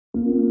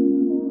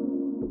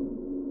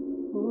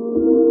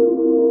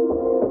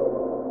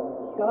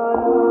What's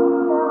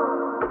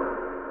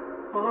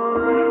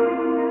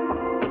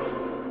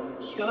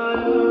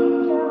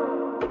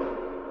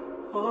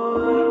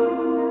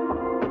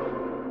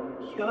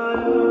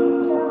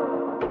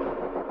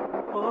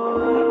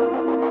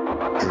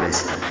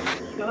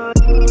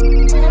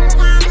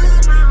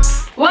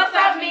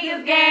up,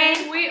 Amigas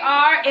gang? We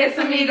are It's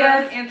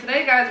Amigas, and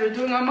today, guys, we're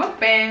doing a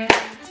mukbang.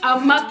 A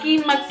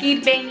mucky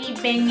bangy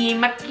bangy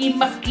mucky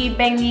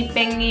bangy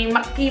bangy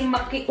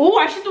mucky. Oh,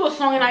 I should do a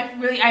song, and I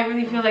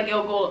really feel like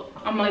it'll go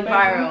like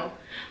viral.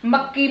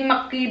 Mucky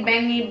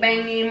bangy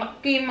bangy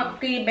mucky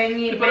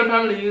bangy. People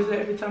probably use it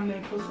every time they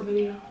post a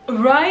video.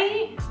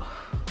 Right?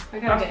 I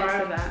gotta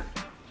get into that.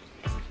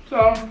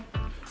 So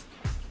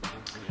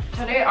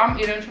today I'm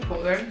eating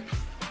Chipotle.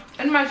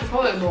 In my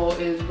Chipotle bowl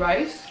is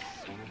rice,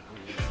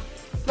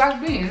 black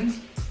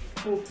beans,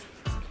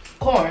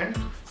 corn,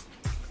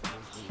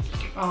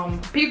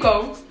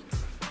 pico,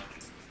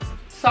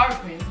 sour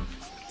cream,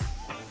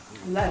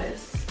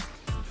 lettuce,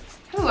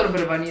 a little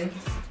bit of onions,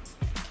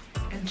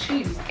 and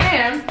cheese.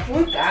 And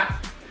with that,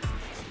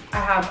 I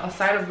have a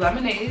side of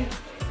lemonade,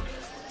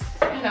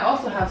 and I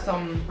also have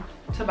some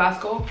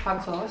Tabasco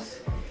hot sauce,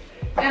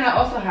 and I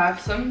also have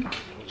some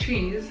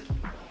cheese.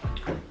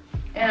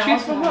 And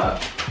Cheese for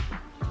what?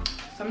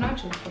 Some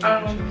nachos.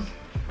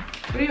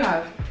 What do you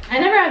have? I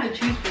never had the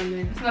cheese from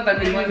there. It's not that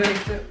great. You want to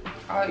taste it?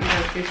 I'll let you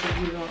guys taste it.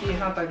 You don't. It's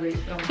not that great.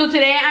 So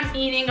today I'm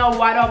eating a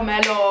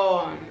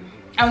watermelon.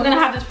 I was gonna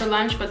have this for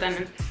lunch, but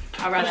then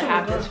I'd rather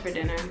have this for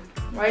dinner.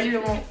 Why you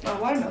don't want a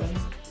watermelon?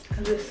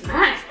 Cause it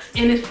smacks,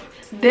 and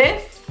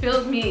this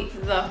fills me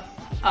the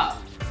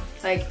up,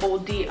 like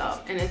OD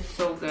up, and it's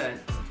so good.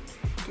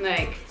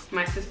 Like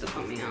my sister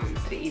put me on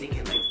to eating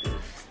it like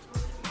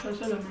this.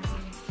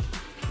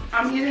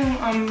 I'm eating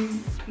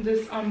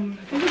this I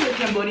think it's a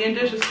Cambodian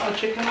dish. It's called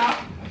chicken hop.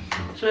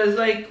 So it's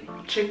like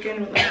chicken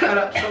with like cut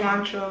up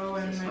cilantro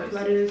and like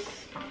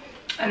lettuce,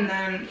 and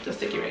then the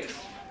sticky rice.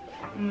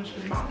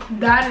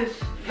 That is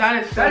so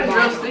bomb.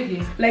 Real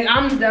sticky. Like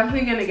I'm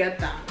definitely gonna get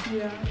that.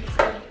 Yeah.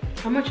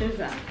 How much is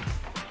that?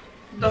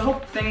 The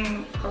whole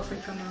thing costs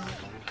like $10.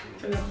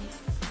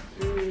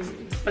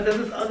 But there's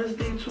this other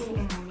thing too. Oh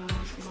my god,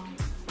 it's so bomb.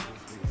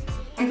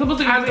 I'm supposed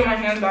to use it in my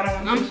hands, but I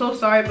don't want to. I'm so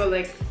sorry, but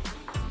like,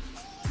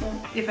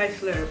 if I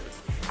slurp.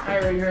 I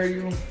already heard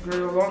you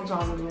girl a long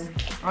time ago.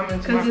 I'm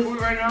into my food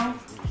right now.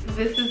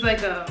 This is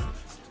like a.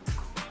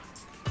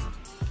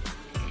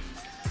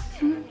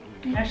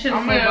 I should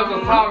I'm gonna go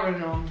power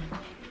now.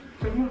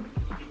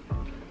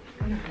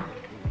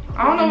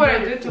 I don't know what I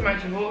did to my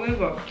Chipotle,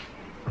 but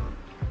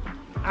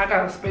I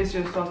got a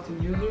spicier sauce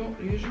than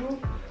usual.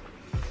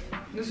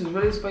 This is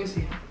really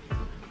spicy.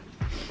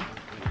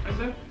 Is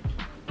it?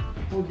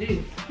 Oh,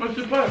 D. What'd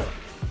you put?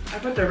 I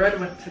put the red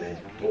one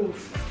today.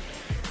 Oof.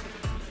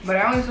 But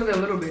I only took a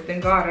little bit.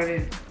 Thank God I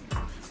didn't.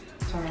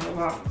 Sorry a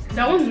lot.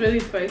 That one's really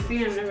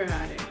spicy. I've never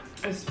had it.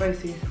 It's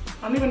spicy.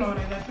 I don't even know what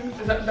I got.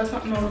 Is that's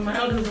not, no, my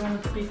elder's the one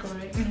with the pico,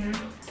 right?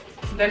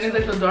 Then it's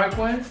like the dark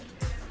one.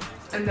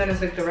 And then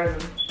it's like the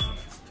red one.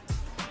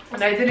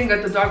 And I didn't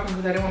get the dark one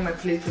because I didn't want my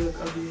plate to look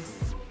ugly.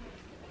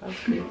 That's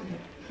crazy.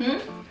 I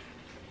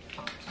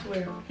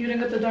swear. You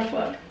didn't get the dark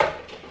one?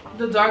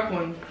 The dark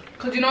one.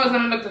 Because you know it's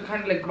gonna look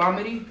kind of like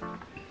vomity.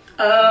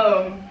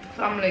 Oh.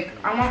 So I'm like,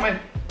 I want my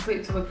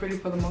plate to look pretty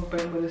for the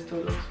mukbang, but it still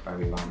looks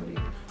very vomity.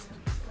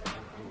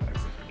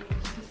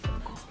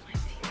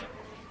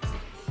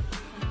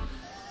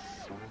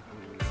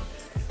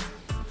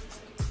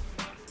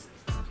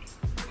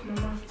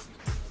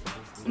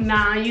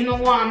 Nah, you know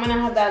what? I'm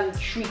gonna have that as a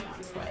treat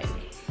on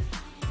Friday.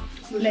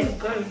 Like,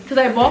 good. Cause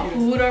I bought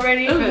food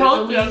already. It's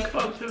healthy as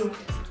fuck too.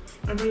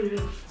 It really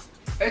is.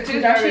 It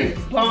tastes very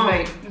bomb.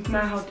 It's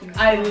not healthy.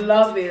 I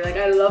love it. Like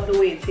I love the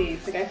way it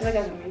tastes. Like I feel like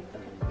I can make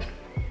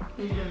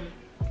them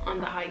on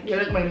the high key.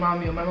 You're like my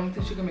mommy. My mom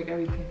thinks she can make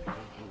everything.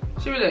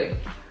 She was like,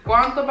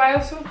 ¿Cuánto para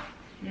eso?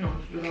 No,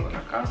 yo lo hago en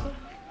la casa.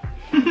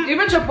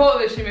 Even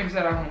Chipotle, she makes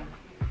that at home.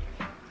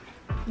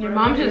 Your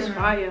mom's just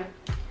fire.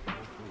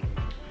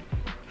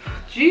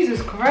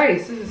 Jesus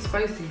Christ, this is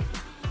spicy.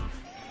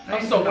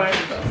 I'm so white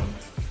though.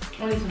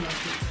 I need some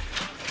nachos.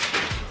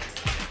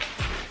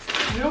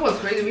 You know what's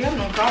crazy? We have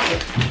no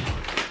chocolate.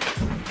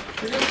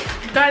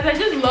 Guys, I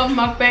just love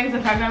mukbangs.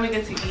 The fact that we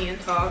get to eat and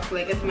talk,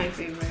 like it's my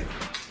favorite.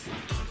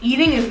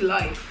 Eating is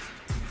life.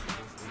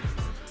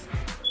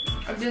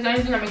 If there's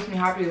anything that makes me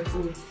happy, it's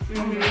food.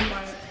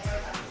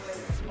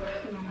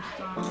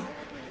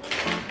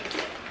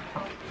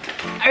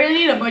 I really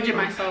need to budget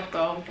myself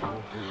though.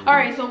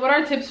 Alright, so what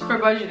are tips for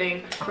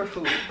budgeting for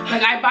food?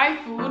 Like I buy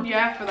food,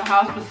 yeah, for the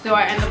house, but still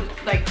I end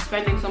up like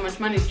spending so much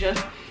money.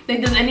 Just like,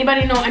 does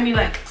anybody know any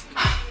like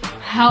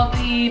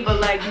healthy but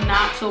like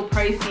not so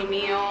pricey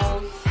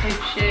meals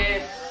type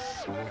shit?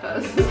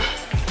 Cause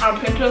on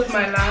Pinterest,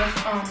 my last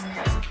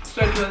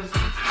search was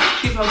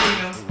cheap healthy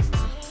meals.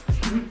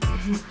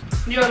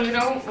 Yo, you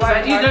know why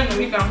I eat during the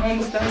week at home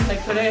with them?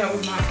 Like today, I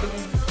was not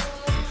cooking.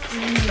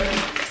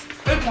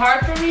 It's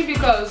hard for me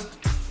because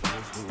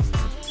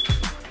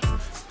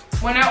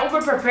when I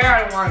over prepare,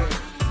 I don't want it.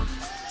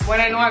 When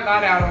I know I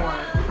got it, I don't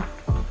want it.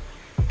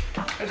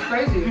 It's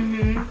crazy.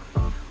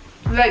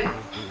 Like,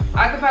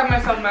 I could buy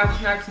myself Mac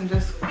snacks and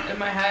just in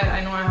my head,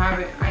 I know I have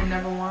it. I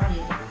never want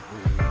it.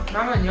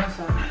 Not on your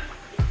side.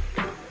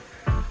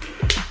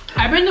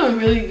 I've been doing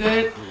really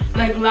good.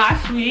 Like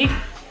last week,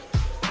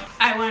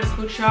 I went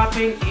food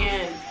shopping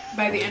and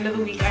by the end of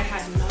the week, I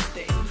had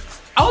nothing.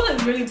 I was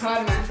like really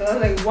proud of myself. I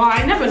was like, wow,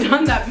 I never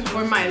done that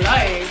before in my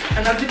life.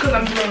 And that's because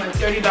I'm doing like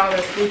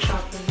 $30 food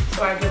shopping,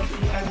 so I get to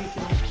eat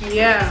everything.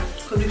 Yeah.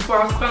 Because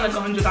before I was spending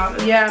like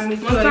 $100. Yeah, me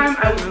too.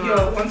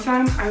 One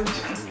time I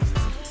was,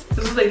 this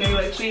was like maybe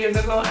like 2 years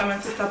ago, I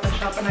went to Stop and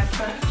Shop and I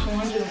spent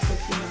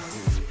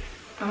 $250.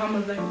 My mom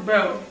was like,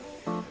 bro,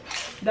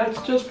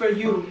 that's just for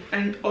you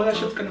and all that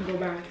shit's gonna go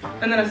back.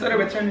 And then I started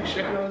returning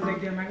shit and I was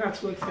like, damn, I got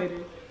too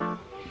excited.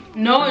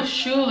 No, it's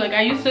true. Like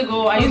I used to spend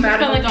like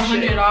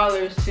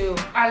 $100 too.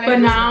 But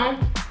now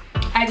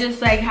I just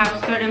like have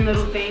certain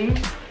little things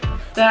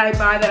that I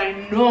buy that I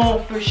know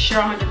for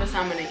sure 100%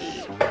 I'm gonna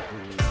eat.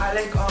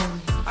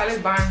 I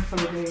like buying for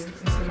the day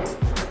instead of,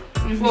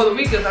 well, the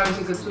week is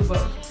obviously good too,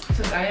 but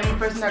since I am a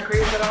person that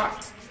craves a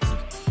lot,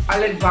 I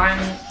like buying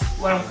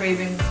what I'm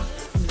craving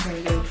the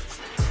same day.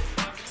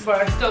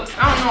 But I don't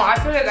know, I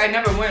feel like I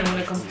never win when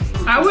it comes to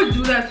food. I would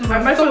do that too, but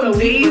I'm so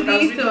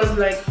lazy, so it's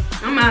like,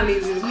 I'm not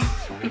lazy.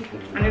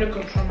 I need to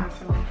control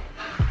myself.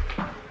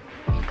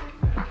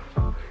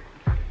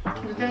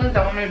 The thing is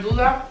that when I do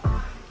that,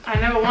 I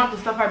never want the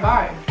stuff I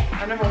buy.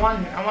 I never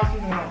want it. I want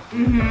something else.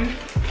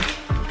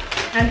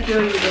 I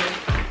feel you though.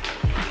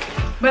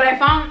 But I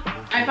found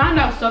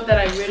out stuff that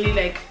I really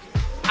like.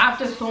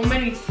 After so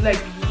many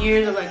like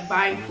years of like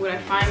buying food, I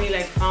finally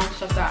like found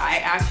stuff that I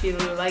actually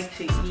like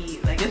to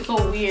eat. Like it's so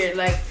weird.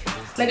 Like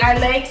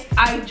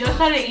I just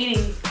started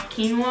eating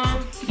quinoa,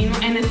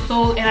 and it's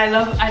so, and I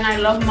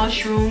love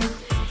mushrooms,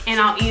 and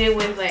I'll eat it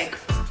with like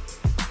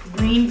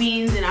green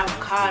beans and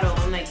avocado,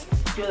 and like,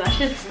 yo, that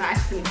shit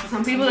smacks me. For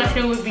some people that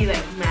shit would be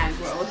like mad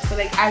gross, but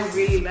like I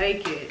really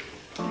like it.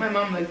 My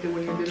mom liked it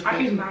when you did it. I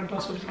eat mad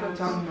Brussels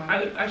sprouts. I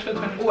should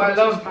turn into I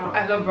love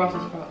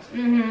Brussels sprouts.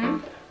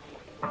 And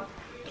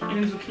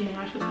zucchini. I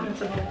should turn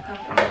into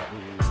that.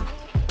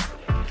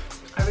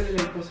 I really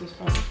like Brussels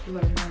sprouts. I feel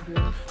like they're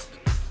good.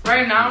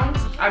 Right now,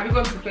 I be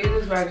going through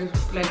phases where I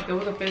just like, there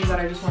was a phase that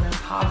I just wanted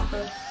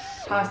pasta,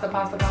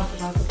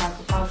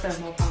 and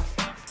more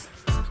pasta.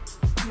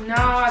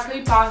 Now I could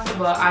eat pasta,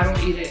 but I don't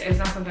eat it. It's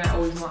not something I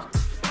always want.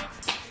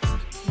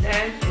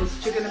 Then it's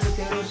chicken and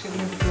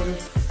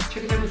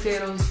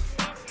potatoes,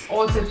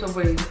 all types of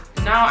ways.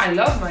 Now I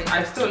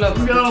still love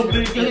my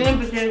chicken and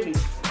potatoes.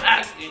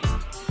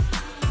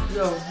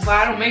 Yo, but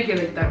I don't make it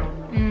like that no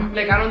more.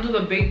 Like I don't do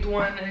the baked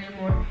one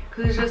anymore,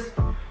 cause it's just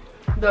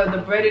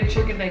the breaded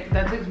chicken, like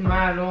that takes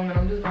mad long, and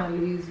I'm just not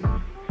lazy. I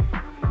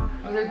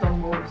was like the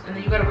most, and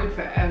then you gotta wait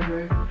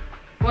forever.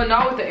 Well,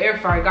 not with the air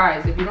fryer,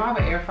 guys. If you don't have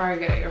an air fryer,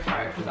 get an air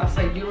fryer, cause that's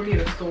like, you don't need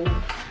a stove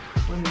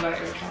when you got an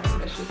air fryer.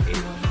 That's just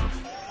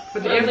A1.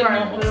 But the air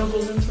fryer, no oil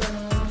goes into it.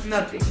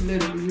 Nothing,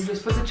 literally. You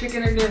just put the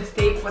chicken in there,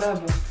 steak,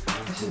 whatever.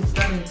 It's just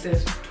done with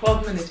this.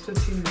 12 minutes,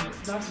 15 minutes.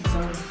 That's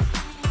done.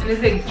 And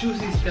it's like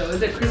juicy still.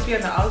 It's like crispy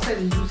on the outside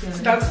and juicy on the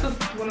That's inside.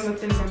 just one of the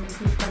things that makes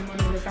me spend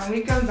money. Like on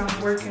weekends,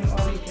 I'm working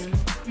all weekend.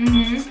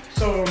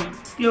 So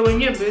Yo, when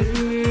you're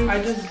busy,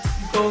 I just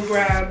go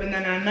grab, and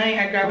then at night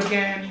I grab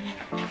again.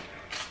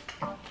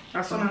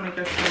 That's when I make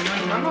extra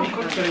money. I'm not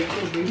cook today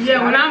too, baby.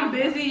 yeah, when I'm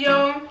busy,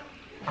 yo,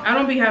 I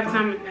don't have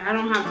time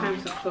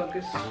to cook.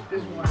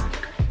 It's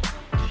whack.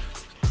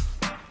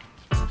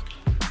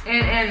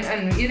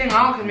 And eating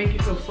out can make you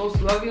feel so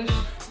sluggish.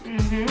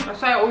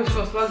 That's why I always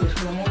feel sluggish,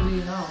 because I'm always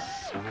eating out.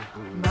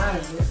 I'm mad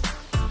at it.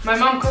 My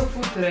mom cooked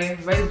food today.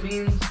 Rice,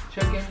 beans,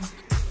 chicken.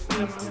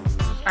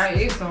 I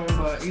ate some,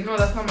 but you know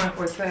that's not my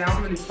forte. I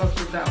don't really fuck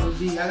with that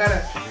OD.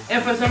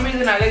 And for some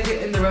reason I like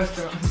it in the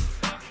restaurant.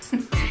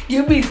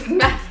 You be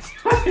smacked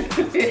in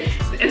the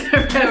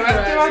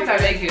restaurants I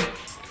like it.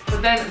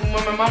 But then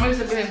when my mom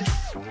used to be,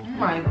 oh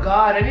my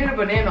god, I need a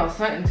banana or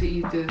something to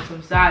eat this,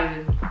 some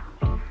salad.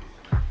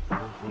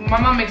 My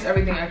mom makes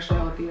everything extra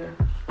healthier.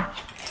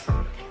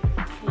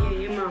 Yeah,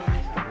 your mom.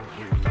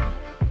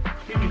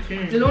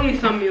 There's only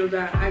some meals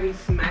that I be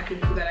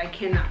smacking to that I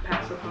cannot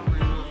pass up on my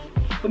mom.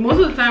 But most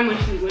of the time when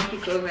she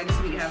cooks, I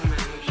just be having my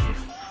own shit.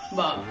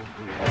 But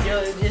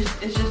yo,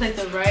 it's just like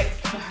her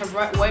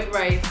white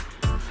rice,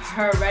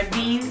 her red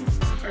beans.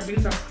 Her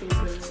beans are still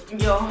good.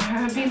 Yo,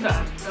 her beans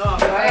are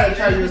dog. I gotta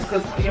try this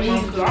because your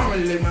mom, because I don't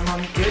really like my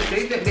mom's kids.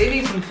 They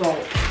need some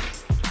salt.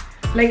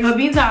 Like her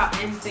beans are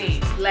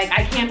insane. Like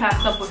I can't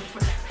pass up with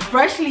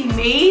freshly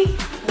made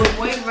with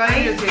white rice.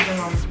 I just take my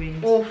mom's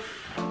beans. Oof.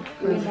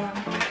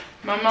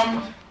 My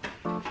mom,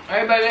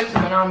 everybody likes it,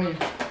 but not me.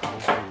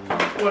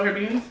 What, her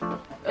beans?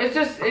 It's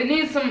just, it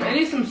needs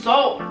some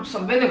salt,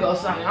 some vinegar or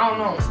something. I don't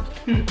know.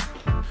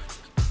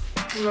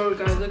 No,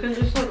 guys, look at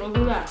this. Look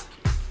at that.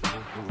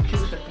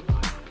 Juice at the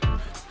bottom.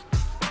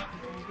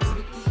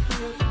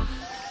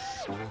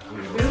 I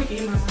really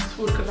eat my mom's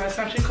food because by the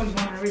time she comes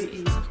home, I already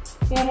eat.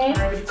 I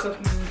already cook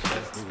my own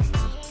shit.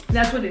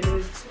 That's what it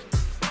is.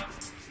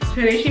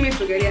 Today she made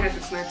spaghetti. I had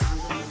to snack on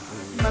them.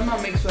 My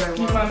mom makes what I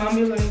want. My mom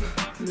be like,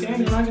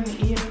 damn, you're not gonna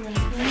eat it.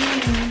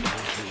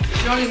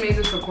 only made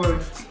this for Corey.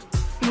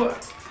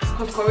 What?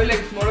 Because Corey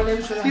likes moro.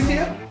 Then should You see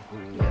it?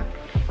 Yeah.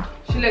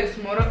 She likes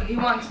moro. He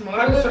wants moro.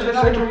 How does her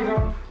surgery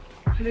go?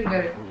 He didn't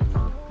get it.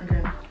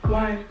 Okay.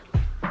 Why?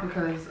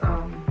 Because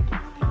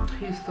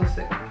he's still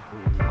sick,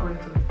 according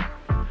to him.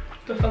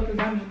 The fuck does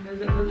that mean?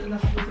 Is it not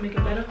supposed to make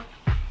it better?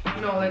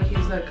 No, like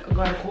he's like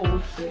got a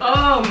cold. Sick.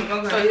 Oh,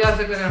 okay. So he has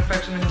like an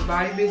infection in his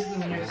body, basically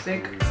when you're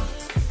sick.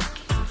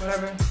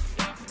 Whatever.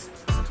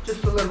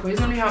 Just a little. He's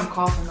only having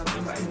cough and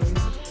nothing, but anyways.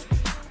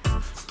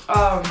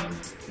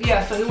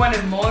 Yeah. So he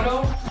wanted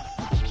moro.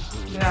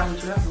 Yeah,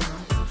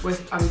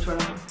 with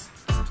habichuela.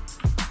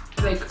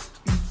 Like.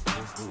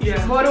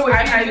 Yeah. Moro with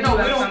I you do know,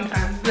 that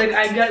sometimes. Like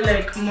I get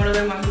like moro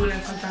de mandula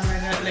and sometimes I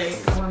get like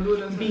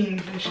mandula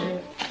beans and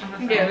shit.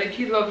 Yeah, like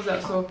he loves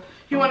that. So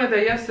he wanted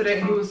that yesterday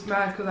and he was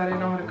mad because I didn't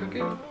know how to cook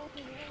it.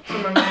 So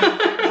my mom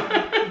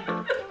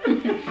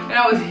and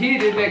I was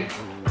heated like,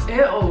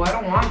 ew, I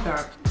don't want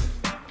that.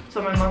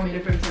 So my mom made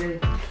it for him today.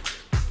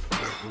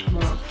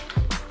 But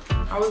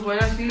I was when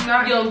I seen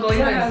that. Yo,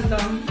 Goya has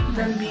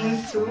them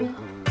beans too.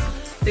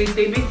 They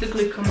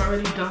basically come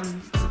already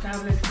done. They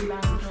have like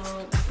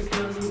cilantro,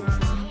 pickle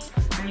lemon,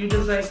 and you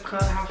just like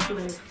cut half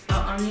like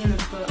an onion and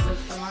put like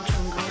cilantro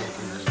and garlic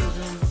and that's just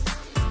done.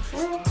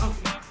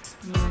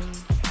 Yeah.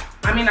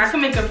 I mean, I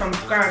can make it from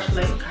scratch,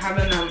 like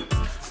having them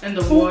in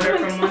the water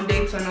from one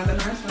day to another.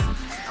 Nice one.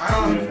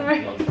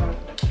 Sorry.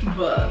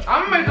 But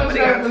I'm gonna make those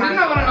guys because you're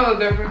not gonna know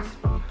the difference.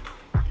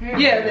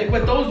 yeah, like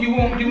with those you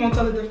won't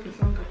tell the difference.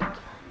 Okay.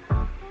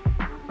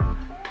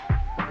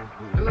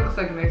 It looks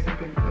like nice and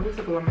pink. It looks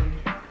like a lemonade.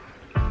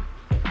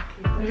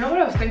 You know what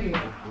I was thinking?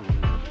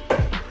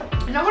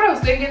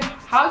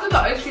 How do the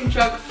ice cream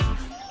trucks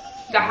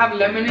that have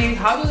lemonade,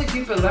 how do they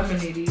keep it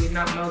lemonade-y and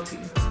not melty?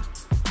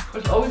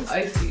 It's always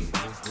icy.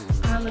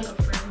 I like a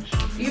French.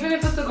 Even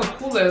if it's like a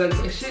cooler,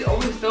 like it shit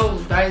always still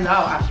dies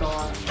out after a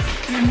while.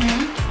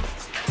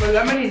 But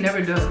lemonade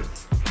never does.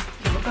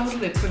 Like, what the hell do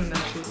they put in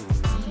that shit?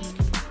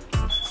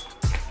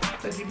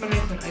 Like keep it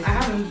nice and icy. I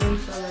haven't been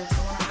to like the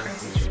one on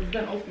Christmas. It's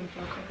been open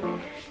for a couple of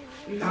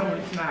weeks. That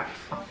one smacks.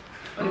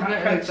 It's Not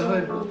not like the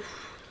hood.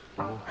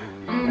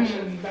 That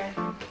shit is bad.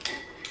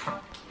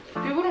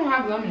 People don't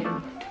have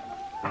lemonade.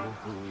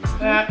 Is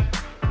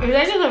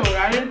that just a Rhode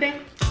Island thing?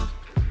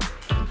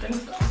 I think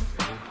so.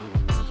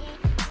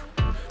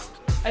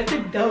 I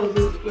think Dells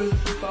was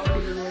the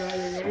popular Rhode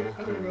Island, right?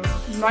 I don't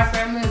know. My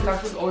family in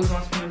Texas always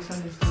wants me to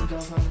send this to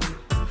Dells lemonade.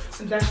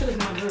 That shit is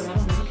not good. I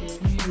don't like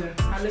it. Me either.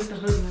 I like the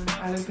hood one.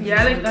 I like the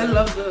Yeah, I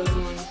love those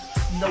ones.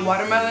 The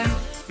watermelon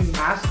be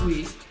mad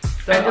sweet.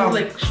 I just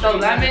like the straight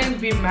lemon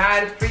be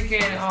mad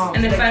freaking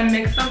and if like, I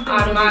mix something,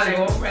 it'll be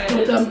like red.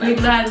 With the big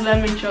lad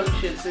lemon chunk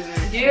shits in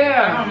there.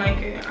 yeah. I don't like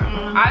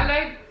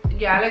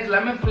it. I like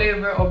lemon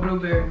flavor or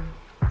blueberry.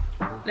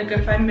 Like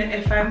if I'm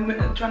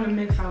trying to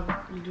mix, I'll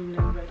do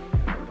like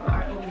regular, but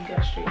I always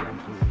get straight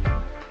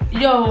lemons.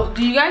 Yo,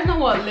 do you guys know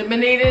what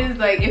lemonade is?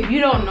 Like, if you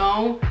don't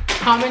know,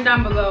 comment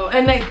down below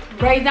and like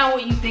write down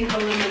what you think a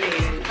lemonade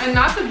is. And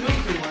not the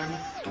juicy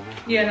one.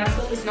 Yeah,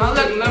 that's Not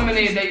like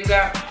lemonade that you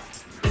got.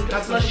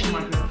 That's the slushy.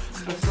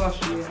 The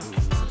slushy,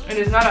 yeah. And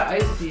it's not an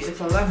icy, it's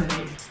a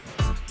lemonade.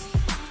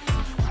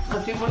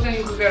 Because people think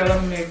you could get a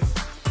lemonade.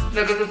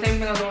 Like it's the same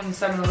thing as the one in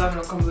 7-Eleven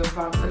that comes in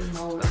 5. Like,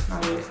 no, that's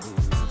not it.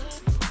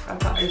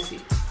 That's an icy.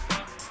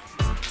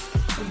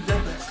 It's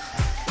different.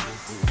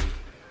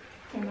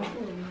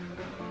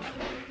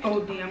 Oh,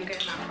 damn, I'm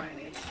getting that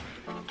Friday.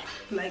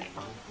 Like,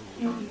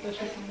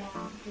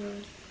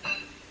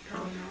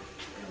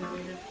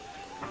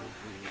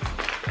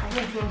 I've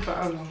been chewing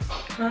forever.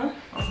 huh?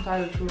 I'm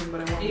tired of chewing,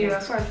 but I want Yeah, more.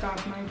 that's why I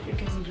stopped my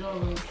freaking jaw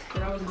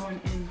because I was going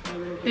in for a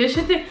little bit. this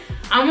shit,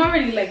 I'm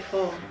already like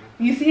full.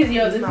 You see,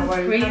 yo, this Not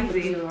why is you have to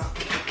crazy. do that.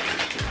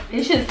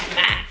 This shit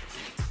smacks.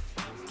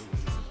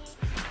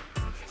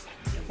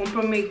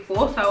 Compro mi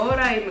cosa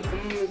ahora y me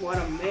como mi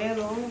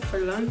watermelon for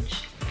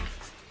lunch.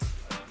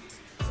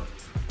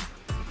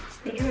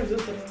 What you gonna do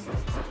today?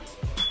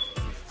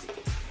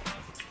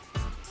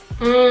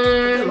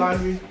 The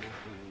laundry.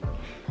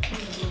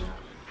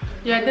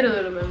 Yeah, I did a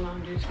little bit of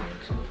laundry today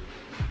too.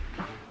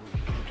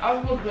 I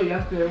was supposed to do it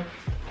yesterday,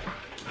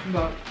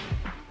 but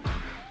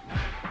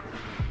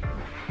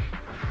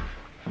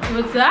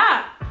What's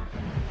that?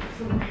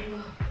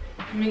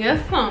 Let me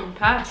get some.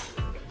 Pass.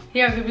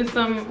 Here, I'll give you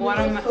some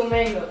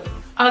watermelon.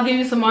 I'll give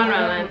you some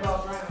watermelon.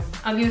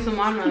 I'll give you some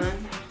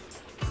watermelon.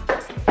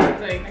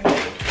 Like,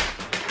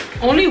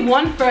 Only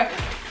one for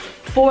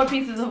 4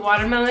 pieces of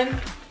watermelon.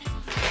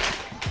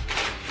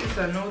 it's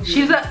a no deal.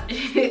 She's a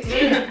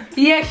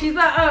yeah, she's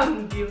a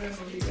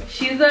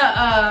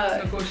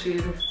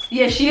negotiator.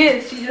 yeah, she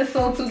is. She just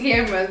sold 2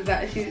 cameras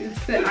that she's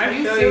Are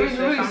you serious?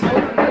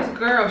 This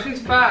girl,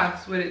 she's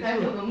fast with it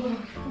too.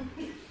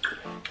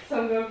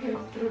 some girl came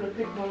through to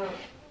pick one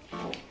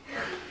up.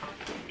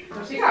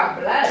 She got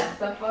blessed.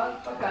 The fuck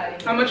out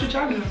of here. How much you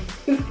charging them?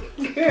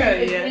 girl,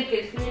 yeah.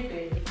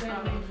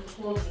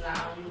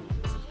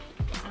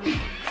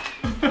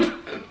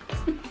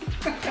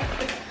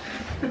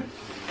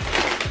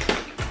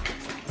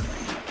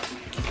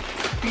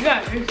 You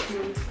got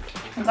issues.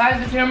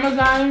 Guys, the camera's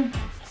on.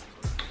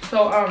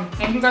 So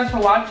thank you guys for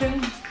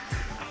watching.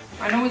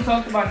 I know we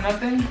talked about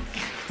nothing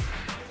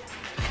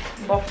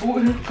about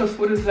food, because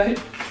food is life.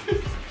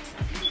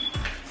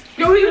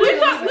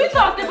 we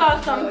talked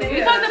about something.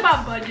 We talked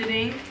about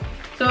budgeting.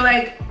 So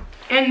like,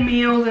 and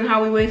meals and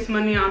how we waste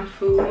money on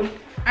food.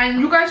 And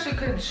you guys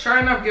could sure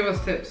enough give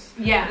us tips.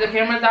 Yeah. The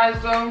camera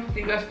dies though. Thank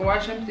you guys for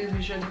watching. Please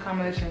be sure to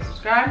comment, share, and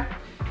subscribe.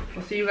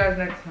 We'll see you guys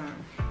next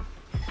time.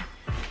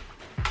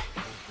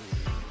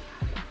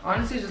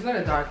 Honestly, just let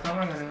it die. I'm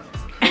not gonna.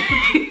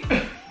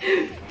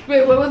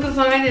 Wait, what was the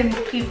song I did?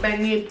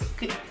 Mukbang.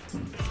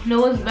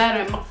 No, it's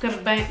better.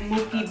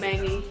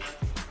 Mukbang.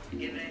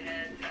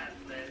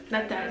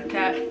 Not that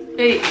cat.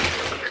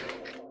 Hey.